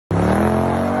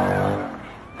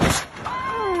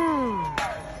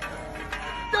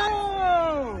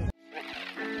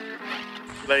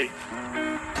Slay.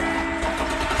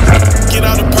 Get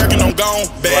out the perk and I'm gone.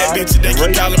 Bad bitches, they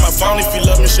keep calling my phone. If you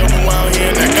love me, show me why I'm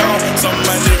here and I gone. Some of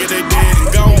my niggas, they dead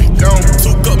and gone.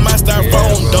 Took up my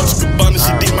styrofoam. Dolce Gabbana,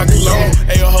 she did my cologne.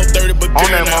 Ain't a hoe 30, but girl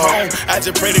in the home. I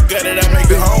just pray to God that I make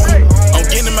it home. I'm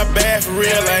getting in my bag for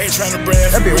real. I ain't trying to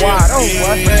brag for real. Boy,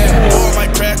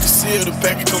 my crack concealed. The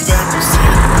packet come back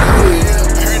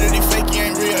concealed. I heard that he fake,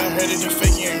 he ain't real. I heard that he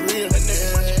fake, he ain't real.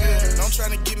 Don't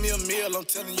trying to give me a meal. I'm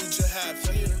telling you just how I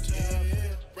feel.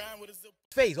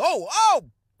 Face.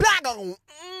 Black on.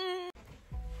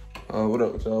 What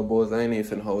up with y'all boys? I ain't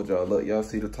even finna hold y'all up. Y'all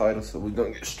see the title, so we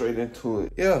gonna get straight into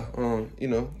it. Yeah, you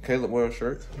know, CalebWrld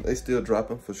shirts. They still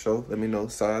dropping for sure. Let me know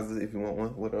sizes if you want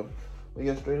one, whatever. We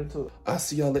get straight into it. I'll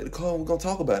see y'all at the car. We're gonna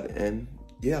talk about it. And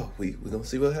yeah, we gonna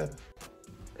see what happens.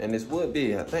 And this would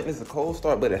be, I think this is a cold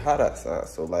start, but it's hot outside.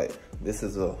 So like, this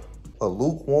is a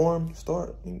lukewarm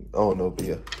start. I don't know, but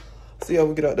yeah. See how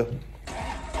we get out there.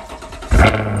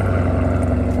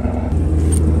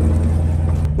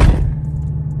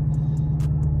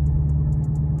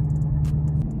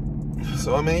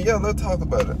 So I mean, yeah, let's talk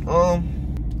about it.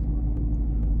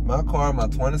 My car, my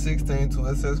 2016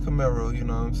 2Ss Camaro, you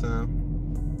know what I'm saying?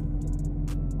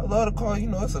 I love the car, you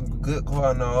know, it's a good car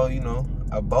and all, you know.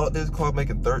 I bought this car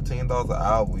making $13 an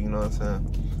hour, you know what I'm saying?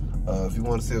 If you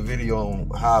want to see a video on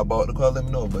how I bought the car, let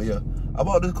me know. But yeah, I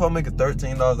bought this car making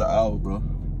 $13 an hour, bro.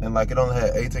 And like, it only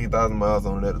had 18,000 miles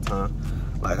on it at the time.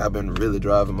 Like, I've been really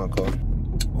driving my car.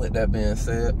 With that being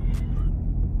said,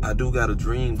 I do got a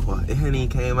dream car. It hadn't even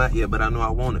came out yet, but I know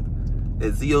I want it.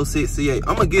 That Z06 C8.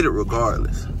 I'm gonna get it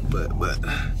regardless. But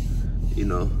you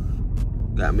know,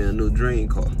 got me a new dream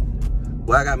car.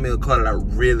 Well, I got me a car that I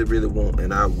really, really want,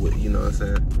 and I would, you know what I'm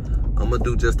saying? I'm gonna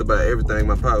do just about everything in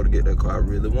my power to get that car. I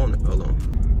really want it. Hold on.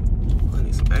 I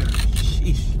need some air.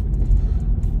 Sheesh.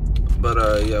 But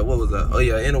yeah, what was that? Oh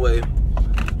yeah, anyway,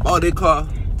 bought this car.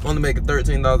 Only making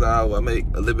 $13 an hour. I make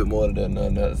a little bit more than that now.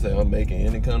 Not to say I'm making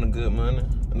any kind of good money.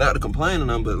 Not to complain on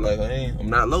them, but like I'm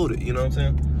not loaded, you know what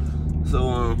I'm saying?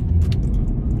 So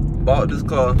bought this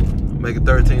car, making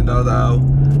 $13 an hour.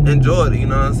 Enjoyed it, you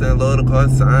know what I'm saying? Love the car,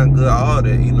 sound good, all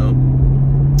that, you know.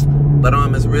 But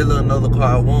it's really another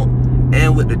car I want.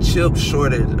 And with the chip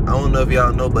shortage, I don't know if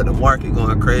y'all know, but the market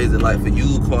going crazy. Like for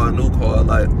used car, new car,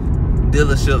 like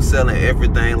dealerships selling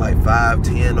everything like 5,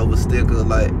 10 over sticker,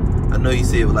 like. I know you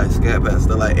see it with like Scat Pass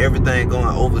stuff, like everything going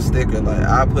over sticker. Like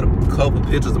I put a couple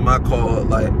pictures of my car,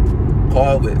 like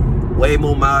car with way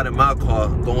more miles than my car,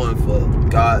 going for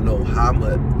God knows how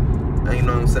much. And you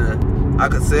know what I'm saying? I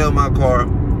could sell my car.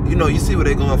 You know, you see what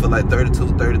they going for, like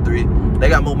 32, 33. They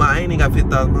got more miles. I ain't even got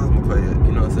 50,000 miles on my car yet.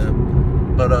 You know what I'm saying?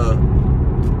 But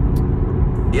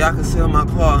yeah, I could sell my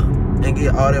car and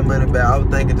get all that money back. I was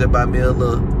thinking just buy me a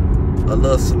little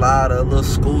slider, a little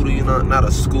scooter, you know, not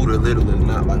a scooter, literally,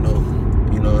 not like no,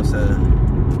 you know what I'm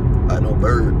saying, like no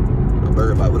bird, a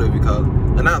bird bike, whatever you call it,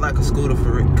 and not like a scooter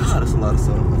for real. God, that's a lot of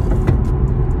stuff.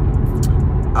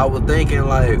 I was thinking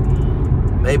like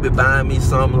maybe buying me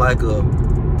something like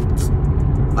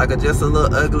just a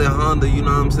little ugly Honda, you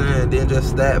know what I'm saying, then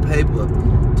just stack paper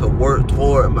to work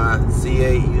toward my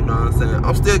C8, you know what I'm saying.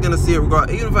 I'm still gonna see it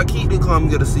regardless. Even if I keep this car, I'm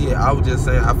gonna see it. I was just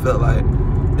saying, I felt like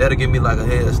that'll give me like a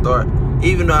head start.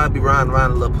 Even though I'd be riding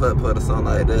around a little putt-putt or something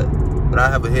like that. But I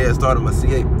have a head start on my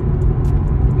C8.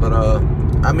 But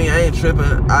I mean, I ain't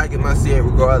tripping. I get my C8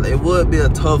 regardless. It would be a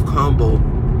tough combo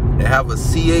to have a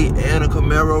C8 and a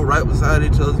Camaro right beside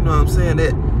each other. You know what I'm saying?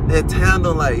 That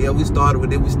tandem, like, yeah, we started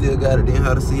with it, we still got it, then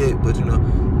had a C8. But you know,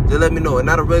 just let me know. And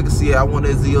not a regular C8, I want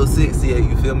that Z06 C8,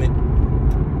 you feel me?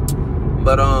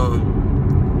 But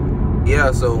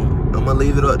yeah, so I'm gonna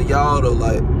leave it up to y'all though,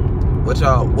 like, what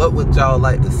would y'all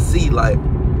like to see? Like,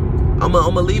 I'm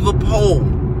gonna leave a poll.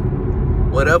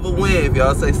 Whatever win. If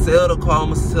y'all say sell the car,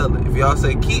 I'ma sell it. If y'all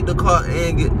say keep the car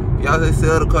and if y'all say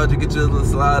sell the car, just get your little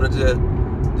slider, just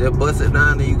bust it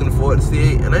down and you can afford the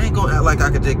C8. And I ain't gonna act like I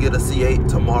could just get a C8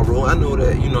 tomorrow. I know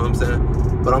that, you know what I'm saying?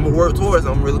 But I'm gonna work towards it.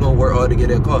 I'm really gonna work hard to get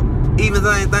that car. Even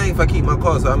the same thing if I keep my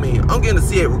car. So I mean, I'm getting a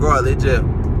C8 regardless. Just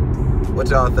what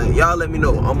y'all think. Y'all let me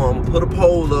know. I'm gonna put a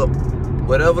poll up.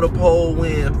 Whatever the poll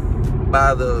win,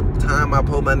 by the time I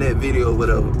post my next video or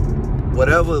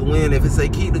whatever win, if it say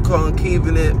keep the car and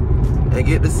keeping it and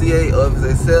get the C8, or if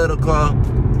it say sell the car,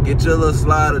 get your little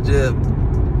slider, just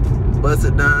bust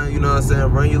it down, you know what I'm saying,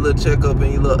 run your little checkup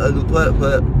and your little ugly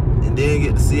putt-putt, and then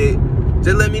get the C8,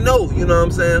 just let me know, you know what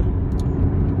I'm saying.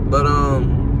 But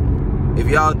if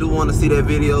y'all do want to see that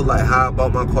video, like how I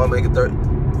bought my car making 30,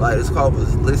 like this car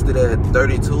was listed at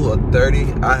 32 or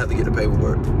 30, I have to get the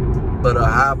paperwork. But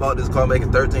how I bought this car making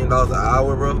 $13 an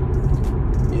hour, bro.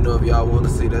 You know, if y'all want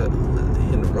to see that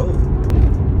in the road,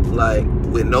 like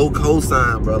with no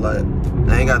cosign, bro. Like,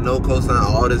 I ain't got no cosign.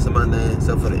 All this in my name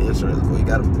except for the insurance. You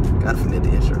gotta forget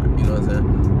the insurance. You know what I'm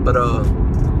saying? But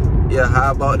yeah,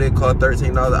 how about that car? $13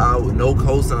 an hour with no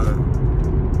cosign.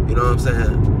 You know what I'm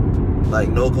saying? Like,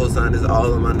 no cosign is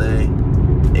all in my name.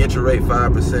 Interest rate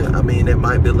 5%. I mean, that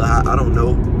might be a little high. I don't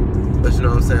know. But you know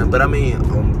what I'm saying? But I mean,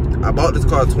 I bought this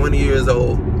car 20 years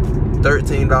old.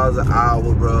 $13 an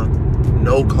hour, bro.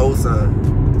 No cosign.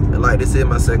 And like, this is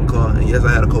my second car. And yes,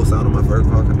 I had a cosign on my first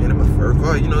car. I mean, in my first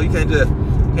car, you know, you can't get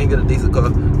a decent car.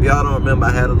 If y'all don't remember,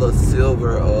 I had a little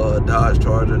silver Dodge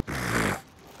Charger.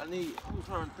 I'm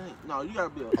trying to think. No, you gotta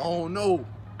be oh no.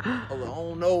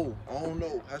 Oh no.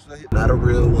 How should I hit? Not a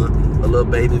real one. A little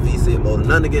baby V6 motor.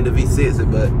 Nothing against the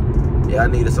V6, but yeah, I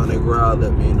needed something that growl.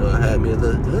 Let me, you know, I had me a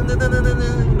little, you know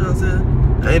what I'm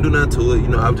saying? I ain't do nothing to it. You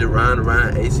know, I was just riding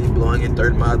around, AC blowing in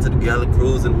 30 miles to the gallon,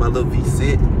 cruising my little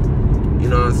V6. You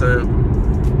know what I'm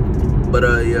saying? But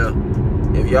yeah,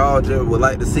 if y'all just would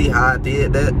like to see how I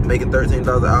did that, making $13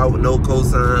 an hour with no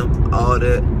cosign, all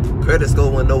that, credit score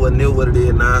wasn't nowhere near what it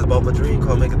is now. I bought my dream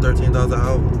car making $13 an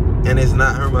hour. And it's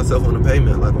not hurting myself on the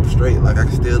payment. Like, I'm straight. Like, I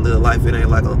can still live life. It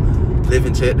ain't like I'm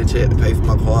living check to pay for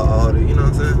my car, all that, you know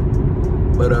what I'm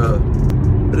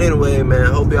saying? But anyway, man,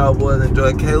 hope y'all boys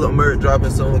enjoy. CalebWrld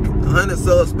dropping soon. 100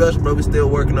 sub special, bro. We still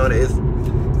working on it.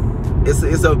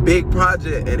 It's a big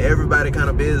project, and everybody kind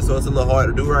of busy, so it's a little hard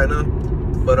to do right now.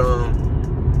 But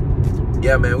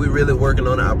yeah, man, we really working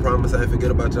on it. I promise I ain't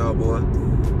forget about y'all, boy.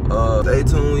 Stay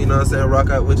tuned, you know what I'm saying? Rock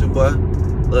out with your boy.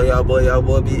 Love y'all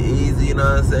boy be easy, you know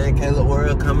what I'm saying?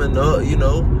 CalebWrld coming up, you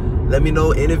know. Let me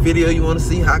know any video you want to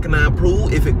see. How can I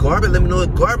improve? If it's garbage, let me know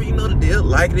it's garbage. You know the deal.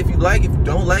 Like it if you like it. If you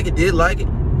don't like it, did like it.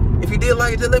 If you did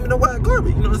like it, just let me know why it's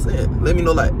garbage. You know what I'm saying? Let me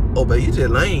know, like, oh, but you just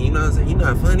lame. You know what I'm saying? You're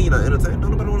not funny. You're not entertaining.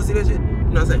 Don't nobody want to see that shit. You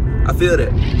know what I'm saying? I feel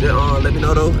that. Just let me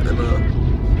know, though. And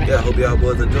yeah, I hope y'all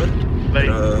boys enjoy.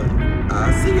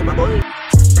 I'll see you, my boy.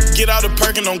 Get out of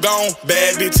perkin', I'm gone.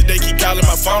 Bad bitches, they keep calling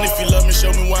my phone. If you love me,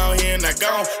 show me why I'm here and not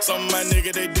gone. Some of my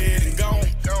niggas, they dead and gone.